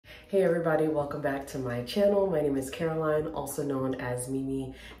Hey everybody, welcome back to my channel. My name is Caroline, also known as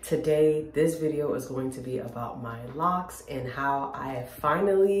Mimi. Today, this video is going to be about my locks and how I have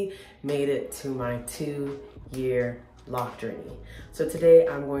finally made it to my 2-year lock journey. So today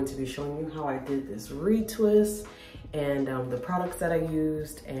I'm going to be showing you how I did this retwist and the products that I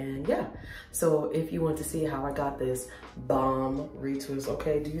used, and yeah. So if you want to see how I got this bomb retwist,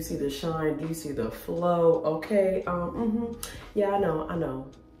 okay, do you see the shine? Do you see the flow? Okay, yeah, I know.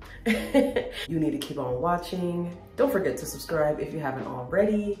 You need to keep on watching. Don't forget to subscribe if you haven't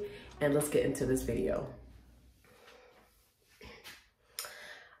already, and let's get into this video.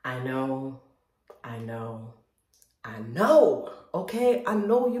 I know, okay? I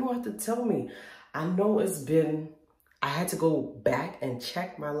know you don't have to tell me. I know I had to go back and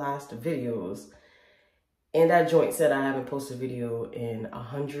check my last videos, and that joint said I haven't posted a video in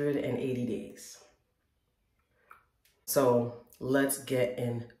 180 days. So let's get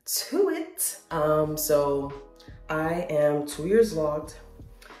into it. So I am 2 years locked.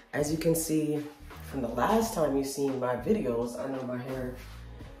 As you can see from the last time you've seen my videos, I know my hair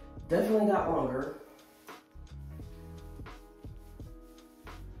definitely got longer.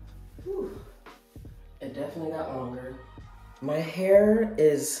 Whew. It definitely got longer. My hair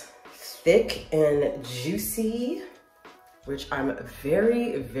is thick and juicy, which I'm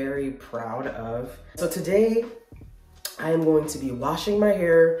very, very proud of. So today, I am going to be washing my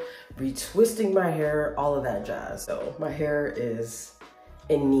hair, retwisting my hair, all of that jazz. So my hair is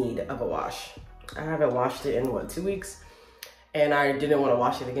in need of a wash. I haven't washed it in, what, 2 weeks? And I didn't want to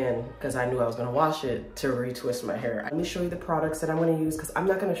wash it again because I knew I was going to wash it to retwist my hair. Let me show you the products that I'm going to use, because I'm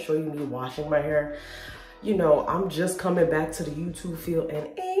not going to show you me washing my hair. You know, I'm just coming back to the YouTube field, and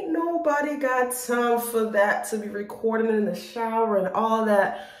ain't nobody got time for that, to be recording in the shower and all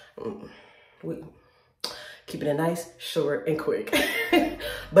that. Keeping it nice, short, and quick.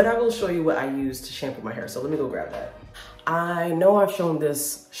 But I will show you what I use to shampoo my hair. So let me go grab that. I know I've shown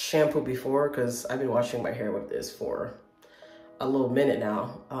this shampoo before because I've been washing my hair with this for a little minute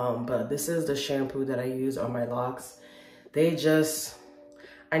now. But this is the shampoo that I use on my locks. I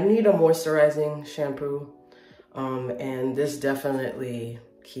need a moisturizing shampoo. And this definitely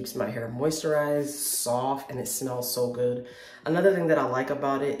keeps my hair moisturized, soft, and it smells so good. Another thing that I like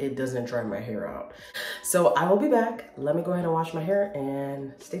about it, it doesn't dry my hair out. So I will be back. Let me go ahead and wash my hair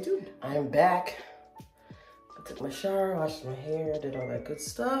and stay tuned. I am back. I took my shower, washed my hair, did all that good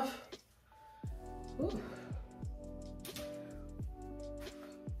stuff. Ooh.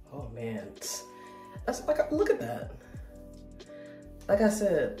 Oh man, that's like, look at that. Like I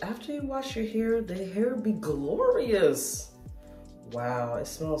said, after you wash your hair, the hair be glorious. Wow, it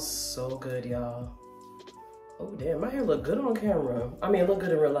smells so good, y'all. Oh damn, my hair look good on camera. I mean, it look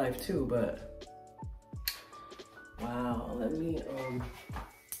good in real life too, but wow, let me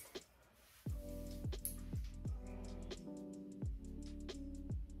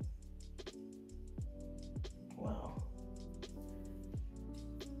wow.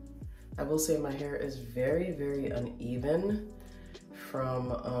 I will say my hair is very, very uneven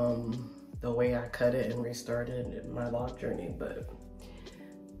from the way I cut it and restarted my lock journey, but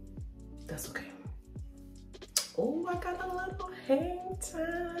that's okay. Oh, I got a little hang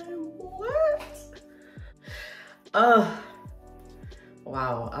time. What?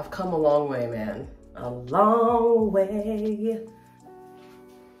 Wow, I've come a long way, man. A long way.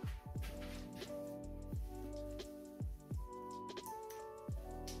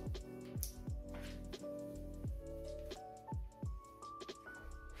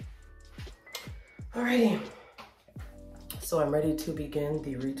 Alrighty, so I'm ready to begin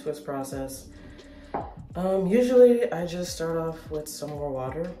the retwist process. Usually I just start off with some more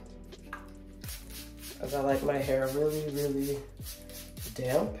water, as I like my hair really, really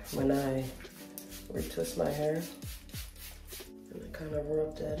damp when I retwist my hair. And I kind of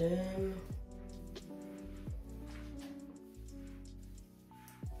rub that in.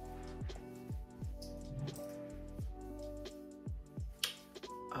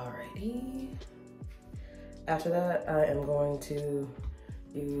 Alrighty. After that, I am going to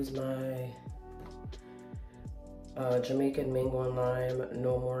use my Jamaican Mango and Lime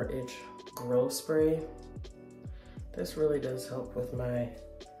No More Itch Grow Spray. This really does help with my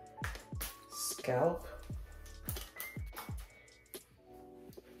scalp.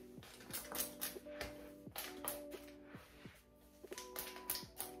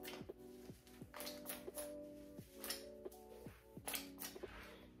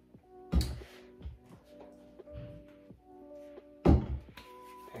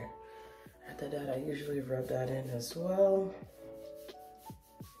 That I usually rub that in as well.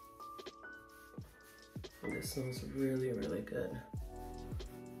 And this smells really, really good.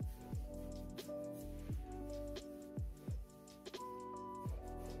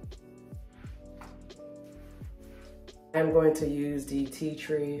 I'm going to use the tea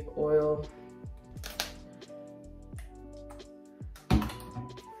tree oil.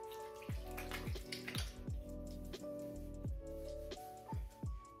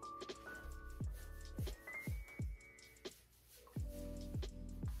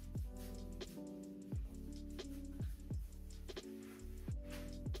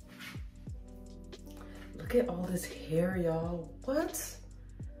 Look at all this hair, y'all. What?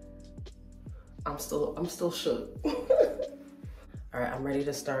 I'm still shook. All right, I'm ready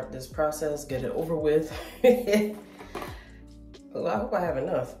to start this process, get it over with. Well, I hope I have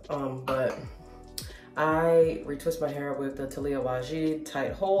enough. But I retwist my hair with the Talia Wajid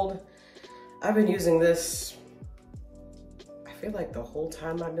tight hold. I've been using this, I feel like the whole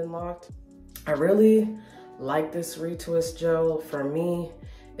time I've been locked. I really like this retwist gel. For me,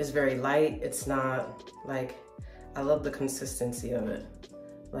 it's very light. It's not like, I love the consistency of it.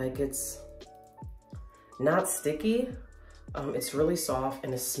 Like, it's not sticky. It's really soft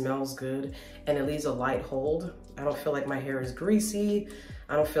and it smells good and it leaves a light hold. I don't feel like my hair is greasy.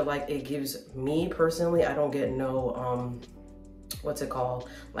 I don't feel like it gives me personally, I don't get no, what's it called?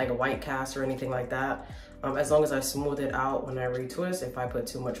 Like a white cast or anything like that. As long as I smooth it out when I retwist, if I put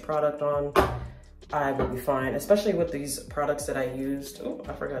too much product on, I will be fine. Especially with these products that I used. Oh,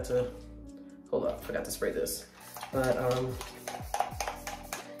 I forgot to, hold up, forgot to spray this. But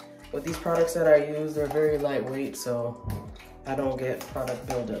with these products that I use, they're very lightweight, so I don't get product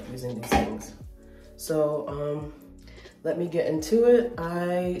buildup using these things. So let me get into it.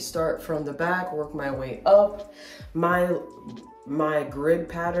 I start from the back, work my way up. My grid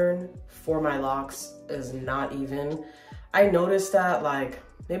pattern for my locks is not even. I noticed that like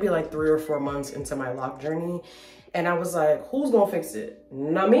maybe like 3 or 4 months into my lock journey, and I was like, who's gonna fix it?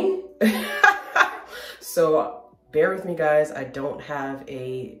 Not me. So bear with me, guys. I don't have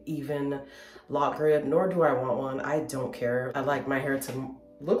a even lock grid, nor do I want one. I don't care. I like my hair to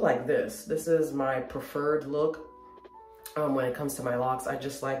look like this. This is my preferred look when it comes to my locks. I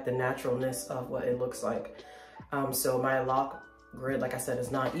just like the naturalness of what it looks like. So my lock grid, like I said,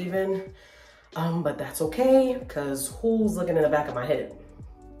 is not even, but that's okay, because who's looking in the back of my head?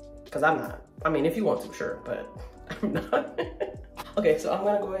 Because I'm not. I mean, if you want to, sure, but I'm not. Okay, so I'm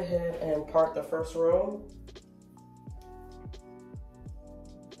gonna go ahead and part the first row.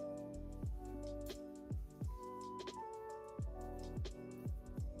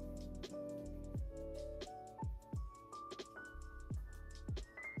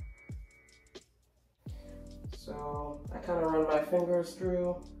 So I kind of run my fingers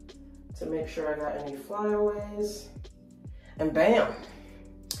through to make sure I got any flyaways, and bam,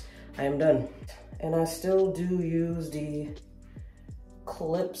 I am done. And I still do use the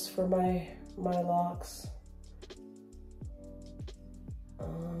clips for my locks.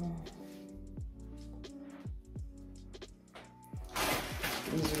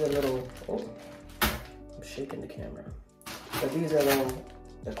 These are the little, oh, I'm shaking the camera. So these are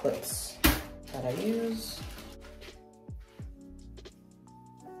the clips that I use.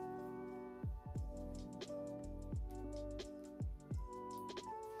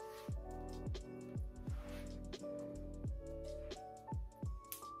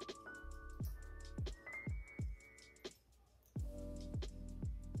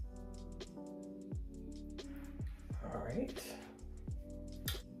 All right.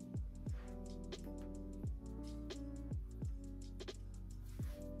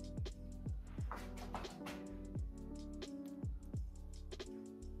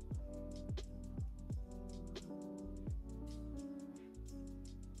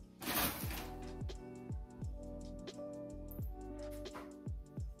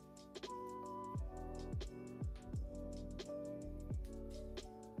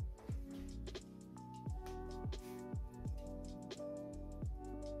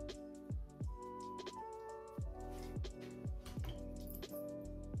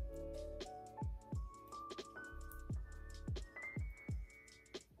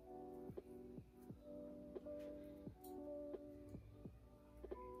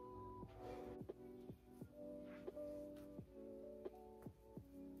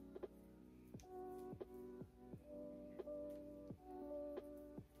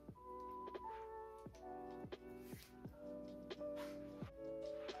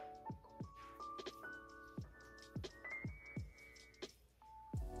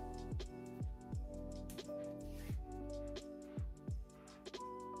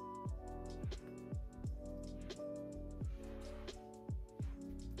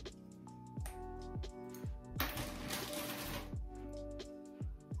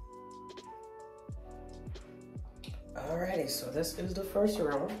 Alrighty, so this is the first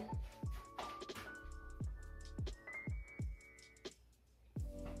row.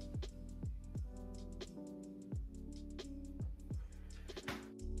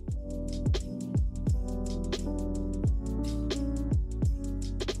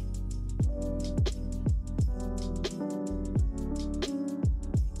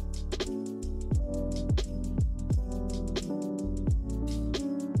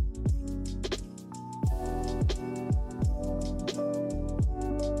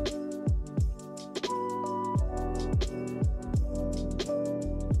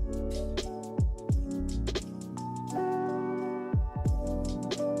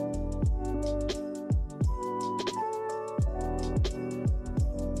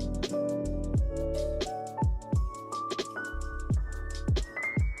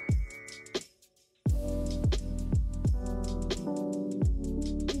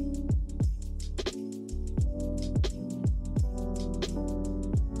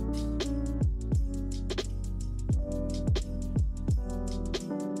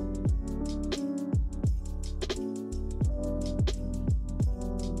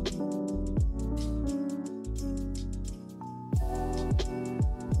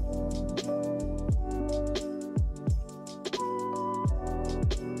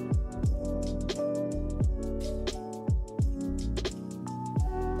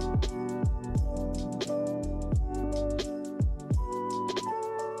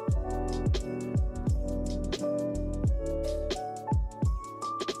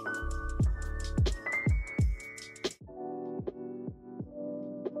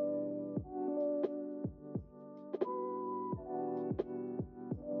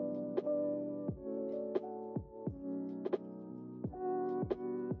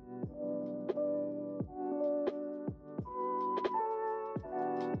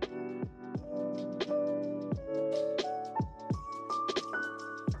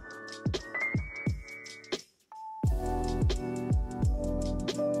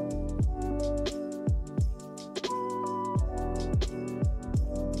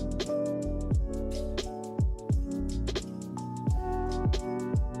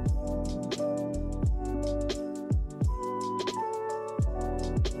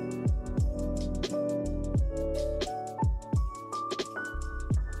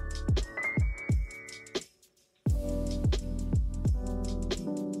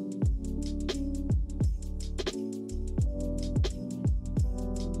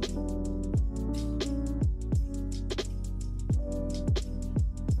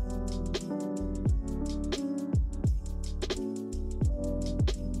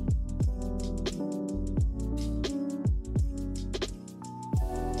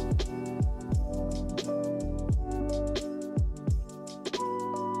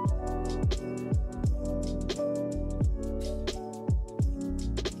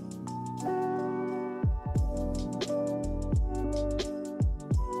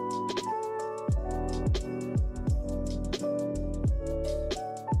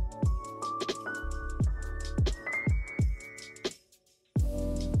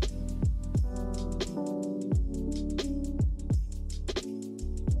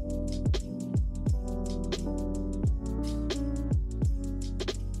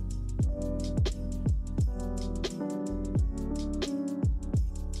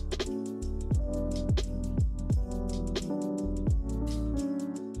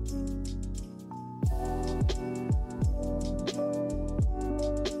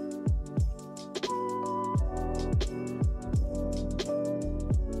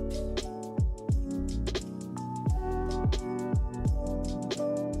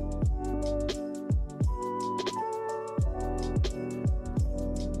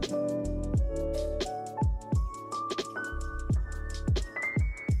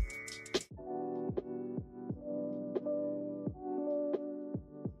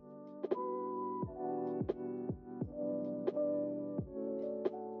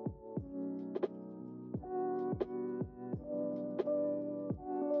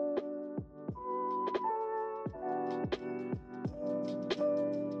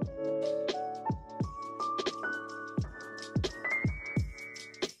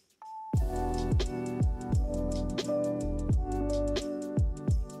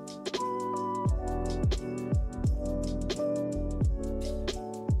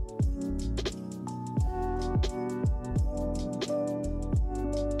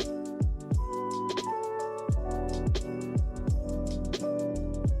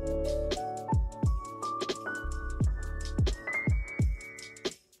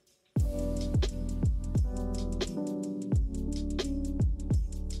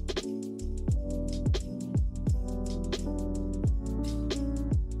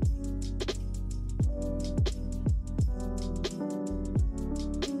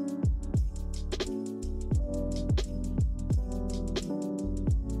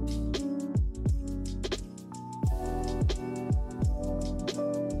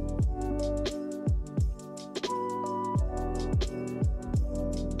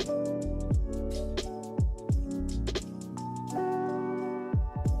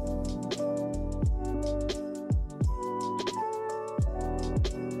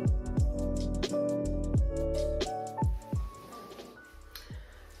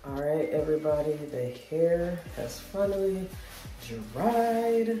 everybody, the hair has finally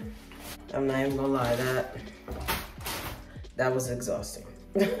dried. I'm not even gonna lie, that was exhausting.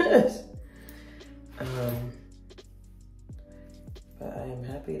 But I am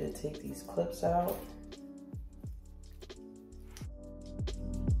happy to take these clips out.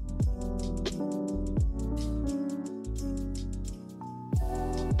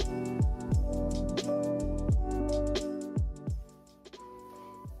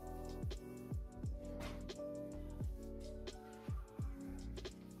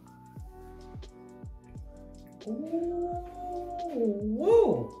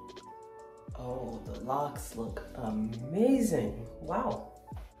 Woo! Oh, the locks look amazing. Wow.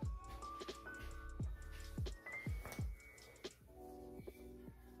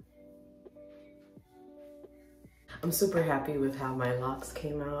 I'm super happy with how my locks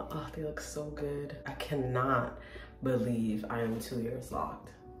came out. Oh, they look so good. I cannot believe I am 2 years locked.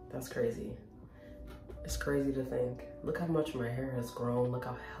 That's crazy. It's crazy to think. Look how much my hair has grown. Look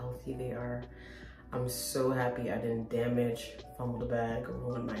how healthy they are. I'm so happy I didn't damage, fumble the bag, or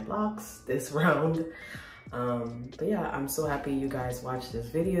ruin my locks this round. But yeah, I'm so happy you guys watched this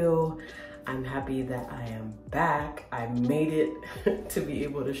video. I'm happy that I am back. I made it to be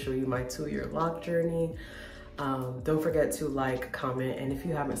able to show you my 2-year lock journey. Don't forget to like, comment, and if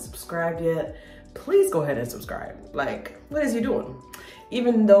you haven't subscribed yet, please go ahead and subscribe. Like, what is you doing?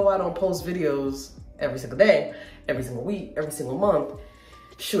 Even though I don't post videos every single day, every single week, every single month,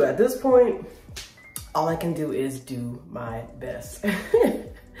 shoot, at this point, all I can do is do my best.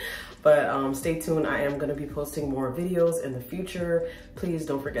 But stay tuned. I am gonna be posting more videos in the future. Please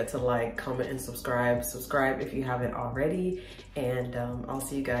don't forget to like, comment, and subscribe. Subscribe if you haven't already. And I'll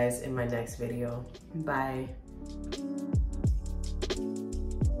see you guys in my next video. Bye.